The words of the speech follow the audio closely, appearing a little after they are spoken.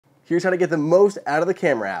Here's how to get the most out of the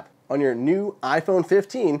camera app on your new iPhone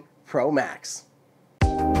 15 Pro Max.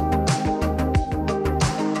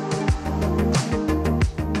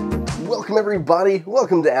 Welcome everybody,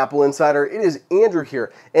 welcome to Apple Insider. It is Andrew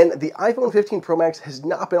here, and the iPhone 15 Pro Max has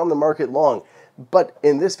not been on the market long, but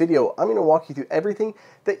in this video, I'm going to walk you through everything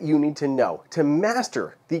that you need to know to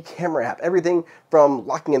master the camera app. Everything from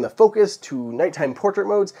locking in the focus, to nighttime portrait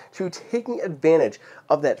modes, to taking advantage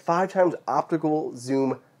of that 5x optical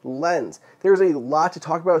zoom lens. There's a lot to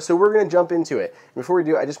talk about, so we're going to jump into it. Before we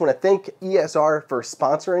do, I just want to thank ESR for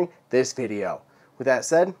sponsoring this video. With that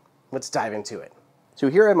said, let's dive into it. So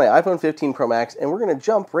here I have my iPhone 15 Pro Max, and we're going to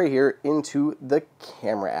jump right here into the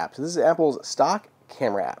camera app. So this is Apple's stock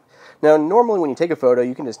camera app. Now normally when you take a photo,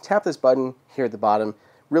 you can just tap this button here at the bottom.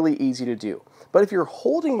 Really easy to do. But if you're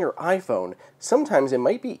holding your iPhone, sometimes it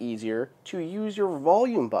might be easier to use your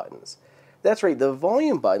volume buttons. That's right, the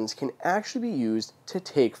volume buttons can actually be used to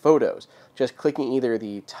take photos. Just clicking either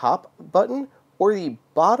the top button or the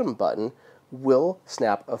bottom button will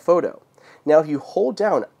snap a photo. Now if you hold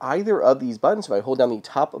down either of these buttons, if I hold down the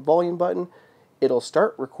top volume button, it'll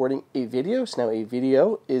start recording a video. So now a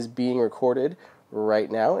video is being recorded right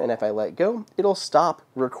now, and if I let go, it'll stop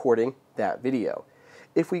recording that video.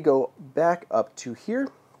 If we go back up to here,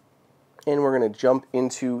 and we're going to jump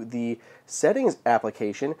into the settings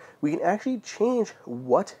application, we can actually change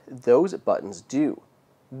what those buttons do.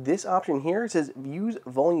 This option here says use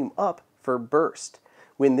volume up for burst.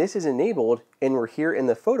 When this is enabled and we're here in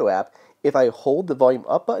the photo app, if I hold the volume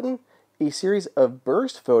up button, a series of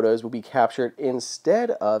burst photos will be captured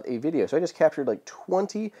instead of a video. So I just captured like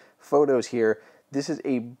 20 photos here. This is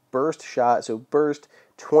a burst shot, so burst,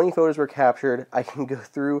 20 photos were captured. I can go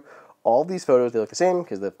through all these photos. They look the same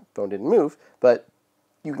because the phone didn't move, but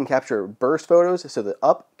you can capture burst photos, so the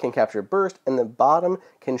up can capture burst and the bottom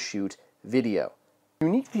can shoot video.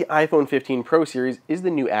 Unique to the iPhone 15 Pro series is the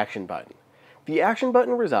new action button. The action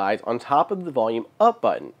button resides on top of the volume up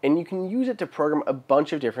button, and you can use it to program a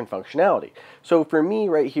bunch of different functionality. So for me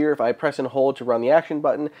right here, if I press and hold to run the action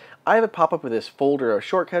button, I have a pop-up with this folder of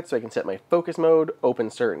shortcuts so I can set my focus mode,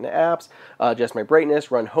 open certain apps, adjust my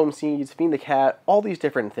brightness, run home scenes, feed the cat, all these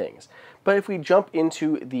different things. But if we jump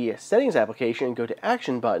into the settings application and go to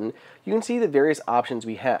action button, you can see the various options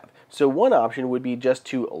we have. So one option would be just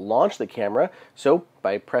to launch the camera. So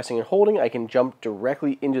by pressing and holding, I can jump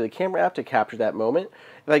directly into the camera app to capture that moment.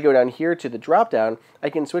 If I go down here to the drop down,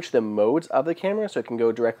 I can switch the modes of the camera, so it can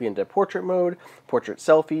go directly into portrait mode, portrait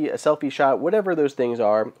selfie, a selfie shot, whatever those things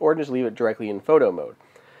are, or just leave it directly in photo mode.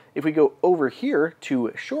 If we go over here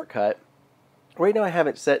to shortcut, right now I have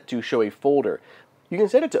it set to show a folder. You can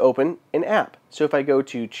set it to open an app. So if I go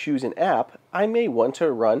to choose an app, I may want to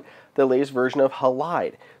run the latest version of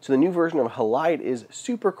Halide. So the new version of Halide is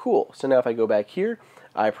super cool. So now if I go back here,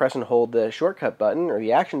 I press and hold the shortcut button or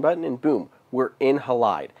the action button, and boom, we're in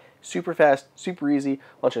Halide. Super fast, super easy.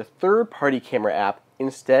 Launch a third-party camera app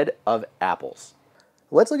instead of Apple's.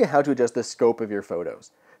 Let's look at how to adjust the scope of your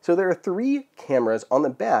photos. So there are 3 cameras on the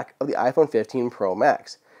back of the iPhone 15 Pro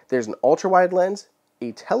Max. There's an ultra-wide lens,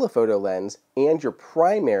 a telephoto lens, and your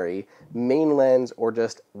primary main lens or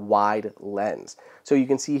just wide lens. So you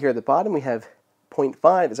can see here at the bottom we have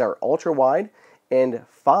 0.5 is our ultra wide and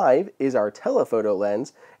 5 is our telephoto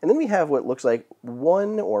lens, and then we have what looks like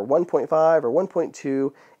 1 or 1.5 or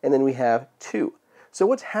 1.2, and then we have 2. So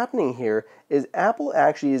what's happening here is Apple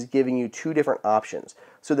actually is giving you 2 different options.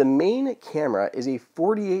 So the main camera is a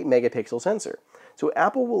 48 megapixel sensor. So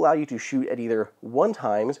Apple will allow you to shoot at either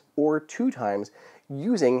 1x or 2x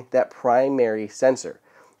using that primary sensor.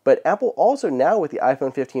 But Apple also now with the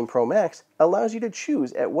iPhone 15 Pro Max allows you to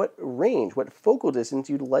choose at what range, what focal distance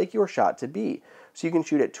you'd like your shot to be. So you can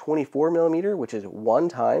shoot at 24mm, which is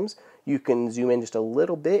 1x. You can zoom in just a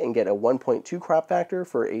little bit and get a 1.2 crop factor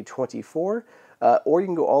for a 24, or you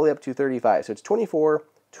can go all the way up to 35. So it's 24,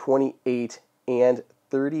 28, and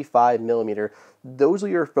 35mm. Those are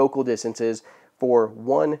your focal distances for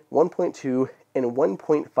 1, 1.2, and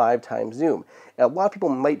 1.5 times zoom. Now, a lot of people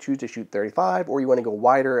might choose to shoot 35, or you want to go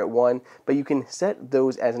wider at 1, but you can set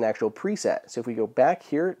those as an actual preset. So if we go back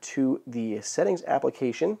here to the settings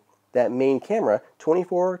application, that main camera,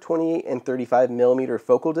 24, 28, and 35mm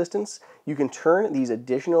focal distance, you can turn these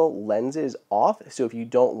additional lenses off. So if you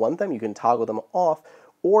don't want them, you can toggle them off,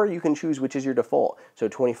 or you can choose which is your default. So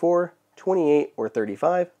 24, 28, or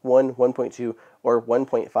 35, 1, 1.2, or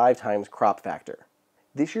 1.5 times crop factor.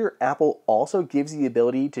 This year, Apple also gives you the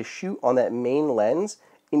ability to shoot on that main lens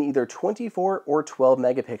in either 24 or 12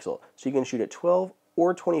 megapixel. So you can shoot at 12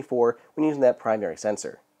 or 24 when using that primary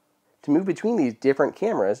sensor. To move between these different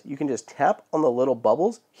cameras, you can just tap on the little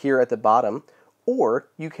bubbles here at the bottom, or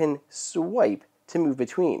you can swipe to move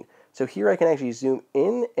between. So here I can actually zoom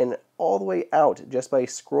in and all the way out just by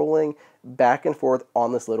scrolling back and forth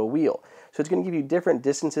on this little wheel. So it's going to give you different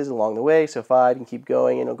distances along the way. So 5, and keep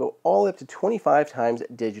going, and it'll go all the way up to 25 times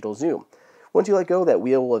digital zoom. Once you let go, that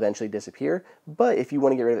wheel will eventually disappear, but if you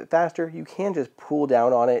want to get rid of it faster, you can just pull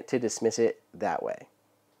down on it to dismiss it that way.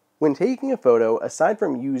 When taking a photo, aside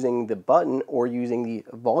from using the button or using the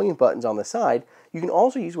volume buttons on the side, you can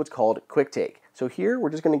also use what's called QuickTake. So here we're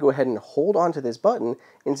just going to go ahead and hold onto this button,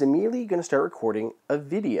 and it's immediately going to start recording a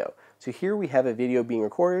video. So here we have a video being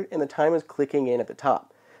recorded, and the time is clicking in at the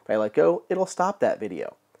top. If I let go, it'll stop that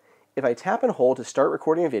video. If I tap and hold to start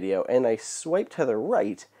recording a video and I swipe to the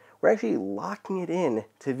right, we're actually locking it in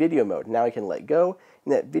to video mode. Now I can let go,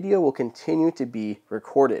 and that video will continue to be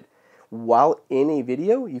recorded. While in a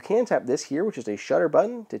video, you can tap this here, which is a shutter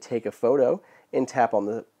button, to take a photo, and tap on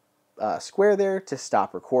the square there to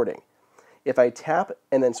stop recording. If I tap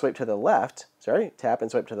and then swipe to the left, tap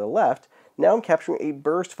and swipe to the left, now I'm capturing a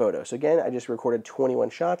burst photo. So again, I just recorded 21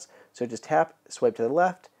 shots, so just tap, swipe to the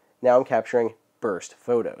left, now I'm capturing burst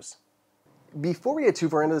photos. Before we get too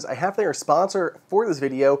far into this, I have to thank our sponsor for this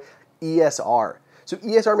video, ESR. So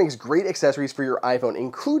ESR makes great accessories for your iPhone,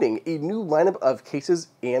 including a new lineup of cases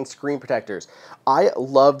and screen protectors. I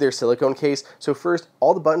love their silicone case. So first,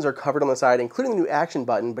 all the buttons are covered on the side, including the new action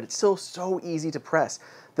button, but it's still so easy to press.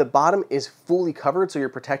 The bottom is fully covered, so you're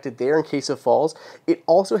protected there in case of falls. It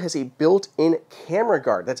also has a built-in camera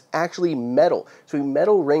guard that's actually metal. So a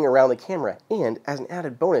metal ring around the camera, and as an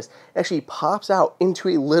added bonus, it actually pops out into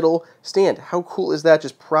a little stand. How cool is that?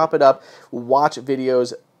 Just prop it up, watch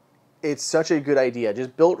videos. It's such a good idea.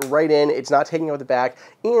 Just built right in, it's not taking out the back,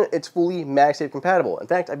 and it's fully MagSafe compatible. In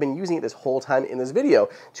fact, I've been using it this whole time in this video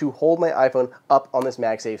to hold my iPhone up on this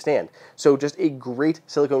MagSafe stand. So just a great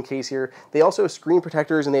silicone case here. They also have screen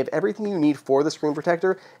protectors, and they have everything you need for the screen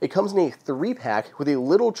protector. It comes in a 3-pack with a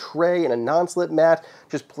little tray and a non-slip mat.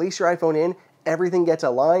 Just place your iPhone in, everything gets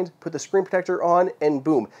aligned, put the screen protector on, and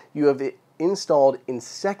boom, you have it installed in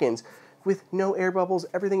seconds with no air bubbles.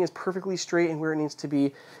 Everything is perfectly straight and where it needs to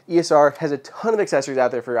be. ESR has a ton of accessories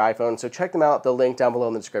out there for your iPhone, so check them out. The link down below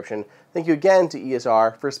in the description. Thank you again to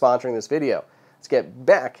ESR for sponsoring this video. Let's get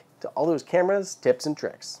back to all those cameras, tips, and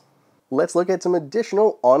tricks. Let's look at some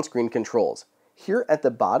additional on-screen controls. Here at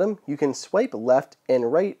the bottom, you can swipe left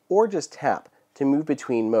and right or just tap to move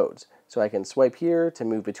between modes. So I can swipe here to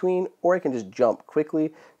move between, or I can just jump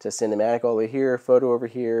quickly to cinematic all the way here, photo over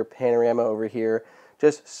here, panorama over here.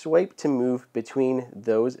 Just swipe to move between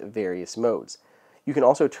those various modes. You can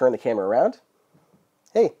also turn the camera around.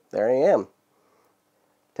 Hey, there I am.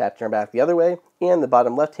 Tap to turn back the other way, and the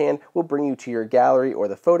bottom left hand will bring you to your gallery or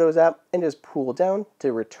the Photos app, and just pull down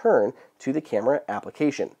to return to the camera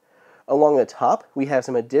application. Along the top, we have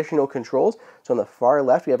some additional controls. So on the far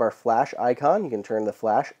left, we have our flash icon. You can turn the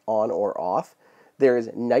flash on or off. There is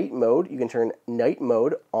night mode. You can turn night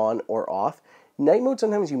mode on or off. Night mode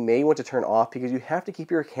sometimes you may want to turn off because you have to keep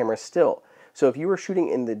your camera still. So if you were shooting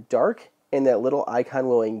in the dark and that little icon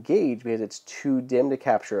will engage because it's too dim to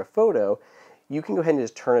capture a photo, you can go ahead and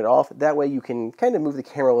just turn it off. That way you can kind of move the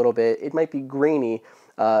camera a little bit. It might be grainy,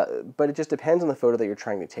 but it just depends on the photo that you're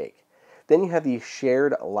trying to take. Then you have the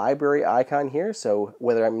shared library icon here, so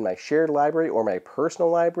whether I'm in my shared library or my personal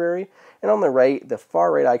library. And on the right, the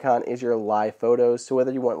far right icon is your live photos, so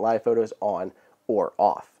whether you want live photos on or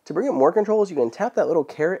off. To bring up more controls, you can tap that little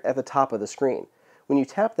caret at the top of the screen. When you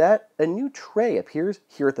tap that, a new tray appears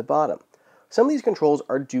here at the bottom. Some of these controls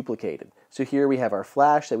are duplicated. So here we have our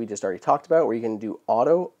flash that we just already talked about, where you can do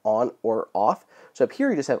auto, on, or off. So up here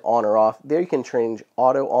you just have on or off. There you can change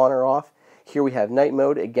auto on or off. Here we have night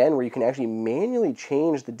mode, again, where you can actually manually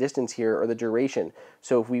change the distance here or the duration.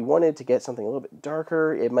 So if we wanted to get something a little bit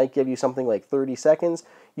darker, it might give you something like 30 seconds.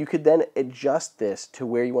 You could then adjust this to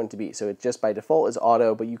where you want it to be. So it just by default is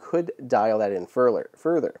auto, but you could dial that in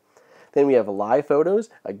further. Then we have live photos,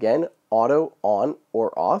 again, auto on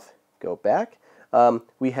or off. Go back.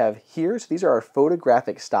 We have here, so these are our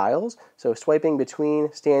photographic styles. So swiping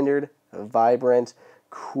between standard, vibrant,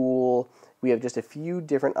 cool. We have just a few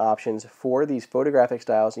different options for these photographic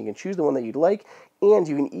styles. You can choose the one that you'd like, and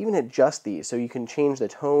you can even adjust these. So you can change the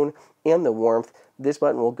tone and the warmth. This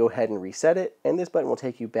button will go ahead and reset it, and this button will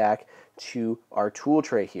take you back to our tool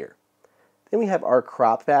tray here. Then we have our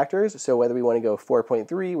crop factors, so whether we want to go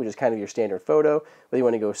 4.3, which is kind of your standard photo, whether you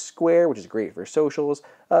want to go square, which is great for socials,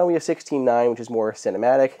 we have 16:9, which is more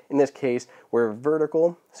cinematic. In this case, we're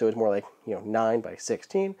vertical, so it's more like 9 by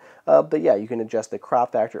 16. But yeah, you can adjust the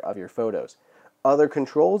crop factor of your photos. Other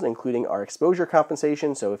controls, including our exposure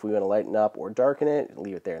compensation, so if we want to lighten up or darken it,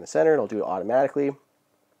 leave it there in the center, it'll do it automatically.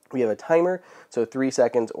 We have a timer, so 3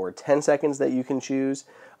 seconds or 10 seconds that you can choose.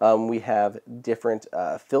 We have different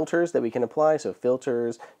filters that we can apply, so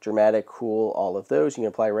filters, dramatic, cool, all of those you can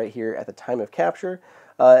apply right here at the time of capture.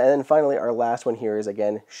 And then finally, our last one here is,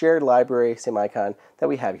 again, shared library, same icon that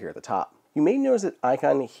we have here at the top. You may notice that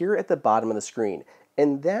icon here at the bottom of the screen,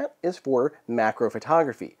 and that is for macro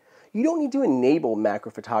photography. You don't need to enable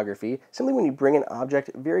macro photography. Simply when you bring an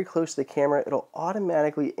object very close to the camera, it'll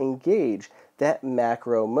automatically engage that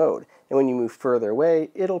macro mode. And when you move further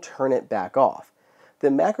away, it'll turn it back off. The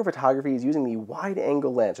macro photography is using the wide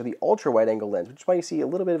angle lens, or the ultra wide angle lens, which is why you see a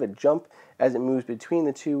little bit of a jump as it moves between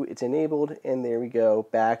the two. It's enabled, and there we go,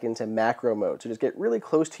 back into macro mode. So just get really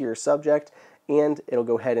close to your subject, and it'll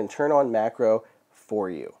go ahead and turn on macro for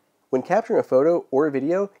you. When capturing a photo or a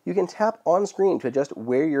video, you can tap on screen to adjust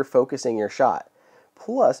where you're focusing your shot.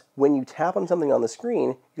 Plus, when you tap on something on the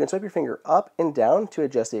screen, you can swipe your finger up and down to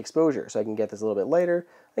adjust the exposure. So I can get this a little bit lighter,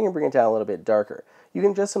 I can bring it down a little bit darker. You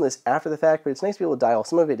can adjust some of this after the fact, but it's nice to be able to dial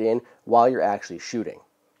some of it in while you're actually shooting.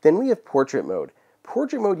 Then we have portrait mode.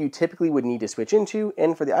 Portrait mode you typically would need to switch into,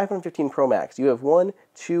 and for the iPhone 15 Pro Max, you have 1,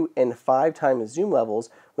 2, and 5 times zoom levels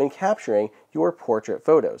when capturing your portrait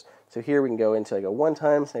photos. So here we can go into like a 1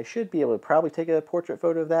 times, and I should be able to probably take a portrait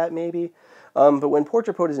photo of that maybe. But when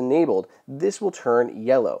portrait mode is enabled, this will turn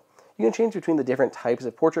yellow. You can change between the different types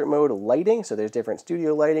of portrait mode lighting, so there's different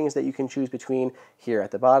studio lightings that you can choose between here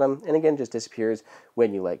at the bottom, and again, just disappears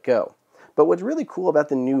when you let go. But what's really cool about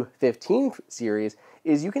the new 15 series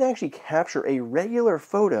is you can actually capture a regular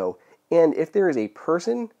photo, and if there is a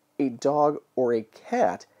person, a dog, or a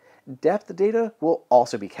cat, depth data will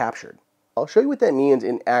also be captured. I'll show you what that means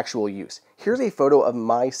in actual use. Here's a photo of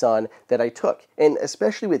my son that I took, and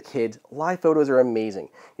especially with kids, live photos are amazing.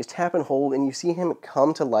 You just tap and hold and you see him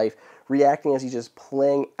come to life, reacting as he's just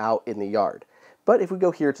playing out in the yard. But if we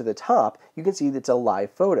go here to the top, you can see that it's a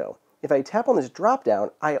live photo. If I tap on this drop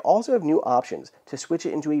down, I also have new options to switch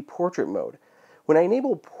it into a portrait mode. When I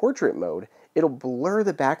enable portrait mode, it'll blur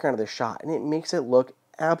the background of the shot, and it makes it look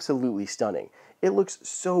absolutely stunning. It looks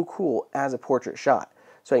so cool as a portrait shot.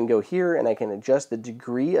 So I can go here and I can adjust the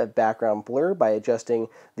degree of background blur by adjusting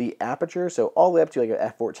the aperture, so all the way up to like an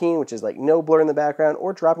f14, which is like no blur in the background,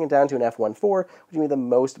 or dropping it down to an f1.4, which would be the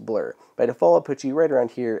most blur. By default, it puts you right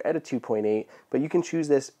around here at a 2.8, but you can choose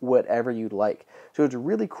this whatever you'd like. So it's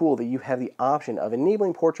really cool that you have the option of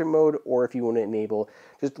enabling portrait mode, or if you want to enable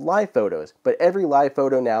just live photos. But every live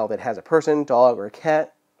photo now that has a person, dog, or a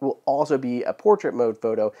cat will also be a portrait mode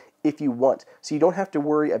photo if you want. So you don't have to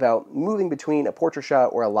worry about moving between a portrait shot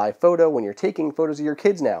or a live photo when you're taking photos of your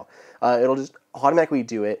kids now. It'll just automatically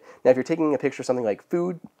do it. Now if you're taking a picture of something like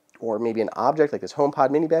food or maybe an object like this HomePod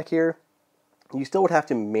mini back here, you still would have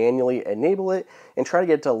to manually enable it and try to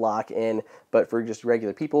get it to lock in, but for just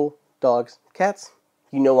regular people, dogs, cats,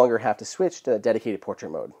 you no longer have to switch to a dedicated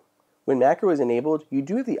portrait mode. When macro is enabled, you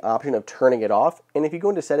do have the option of turning it off, and if you go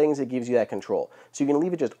into settings, it gives you that control. So you can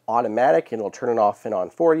leave it just automatic and it'll turn it off and on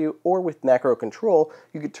for you, or with macro control,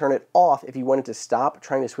 you could turn it off if you wanted to stop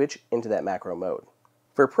trying to switch into that macro mode.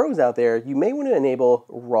 For pros out there, you may want to enable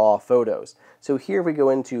RAW photos. So here if we go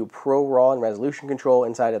into Pro RAW and resolution control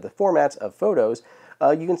inside of the formats of photos,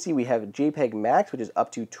 you can see we have JPEG Max, which is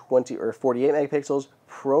up to 20 or 48 megapixels,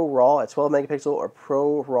 Pro RAW at 12 megapixel, or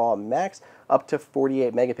Pro RAW Max up to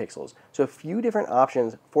 48 megapixels. So a few different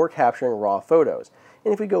options for capturing RAW photos.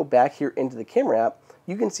 And if we go back here into the camera app,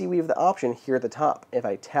 you can see we have the option here at the top. If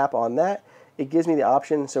I tap on that, it gives me the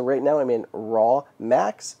option. So right now I'm in RAW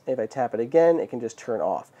Max. If I tap it again, it can just turn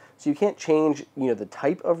off. So you can't change, the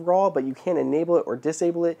type of RAW, but you can enable it or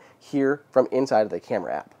disable it here from inside of the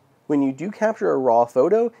camera app. When you do capture a RAW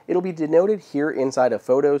photo, it'll be denoted here inside of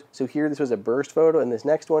Photos. So here this was a burst photo, and this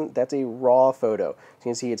next one, that's a RAW photo. So you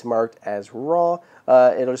can see it's marked as RAW.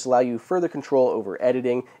 It'll just allow you further control over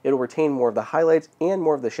editing. It'll retain more of the highlights and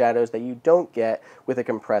more of the shadows that you don't get with a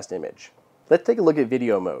compressed image. Let's take a look at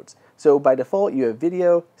video modes. So by default, you have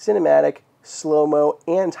video, cinematic, slow-mo,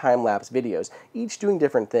 and time-lapse videos, each doing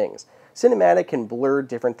different things. Cinematic can blur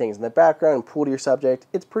different things in the background and pull to your subject.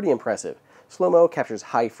 It's pretty impressive. Slow-mo captures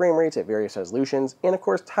high frame rates at various resolutions, and of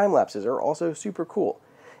course time-lapses are also super cool.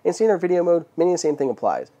 In standard video mode, many of the same thing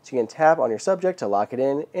applies. So you can tap on your subject to lock it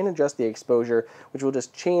in and adjust the exposure, which will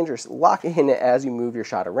just change or lock in as you move your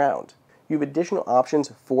shot around. You have additional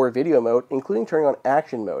options for video mode, including turning on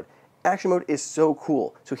action mode. Action mode is so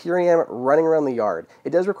cool. So here I am running around the yard. It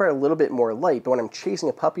does require a little bit more light, but when I'm chasing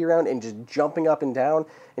a puppy around and just jumping up and down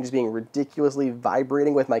and just being ridiculously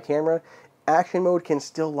vibrating with my camera, action mode can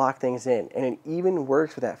still lock things in, and it even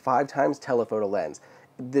works with that 5 times telephoto lens.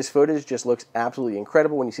 This footage just looks absolutely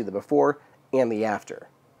incredible when you see the before and the after.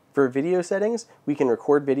 For video settings, we can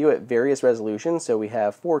record video at various resolutions. So we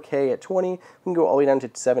have 4K at 20, we can go all the way down to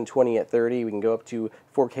 720 at 30, we can go up to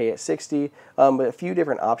 4K at 60, but a few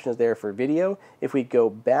different options there for video. If we go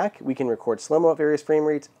back, we can record slow-mo at various frame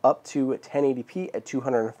rates up to 1080p at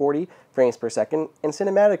 240 frames per second, and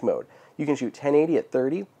cinematic mode. You can shoot 1080 at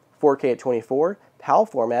 30, 4K at 24, PAL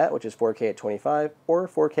format, which is 4K at 25, or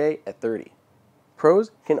 4K at 30.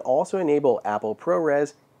 Pros can also enable Apple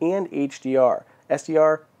ProRes and HDR,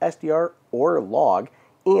 SDR, SDR, or log,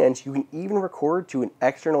 and you can even record to an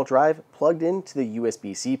external drive plugged into the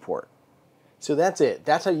USB-C port. So that's it.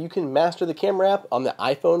 That's how you can master the camera app on the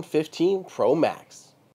iPhone 15 Pro Max.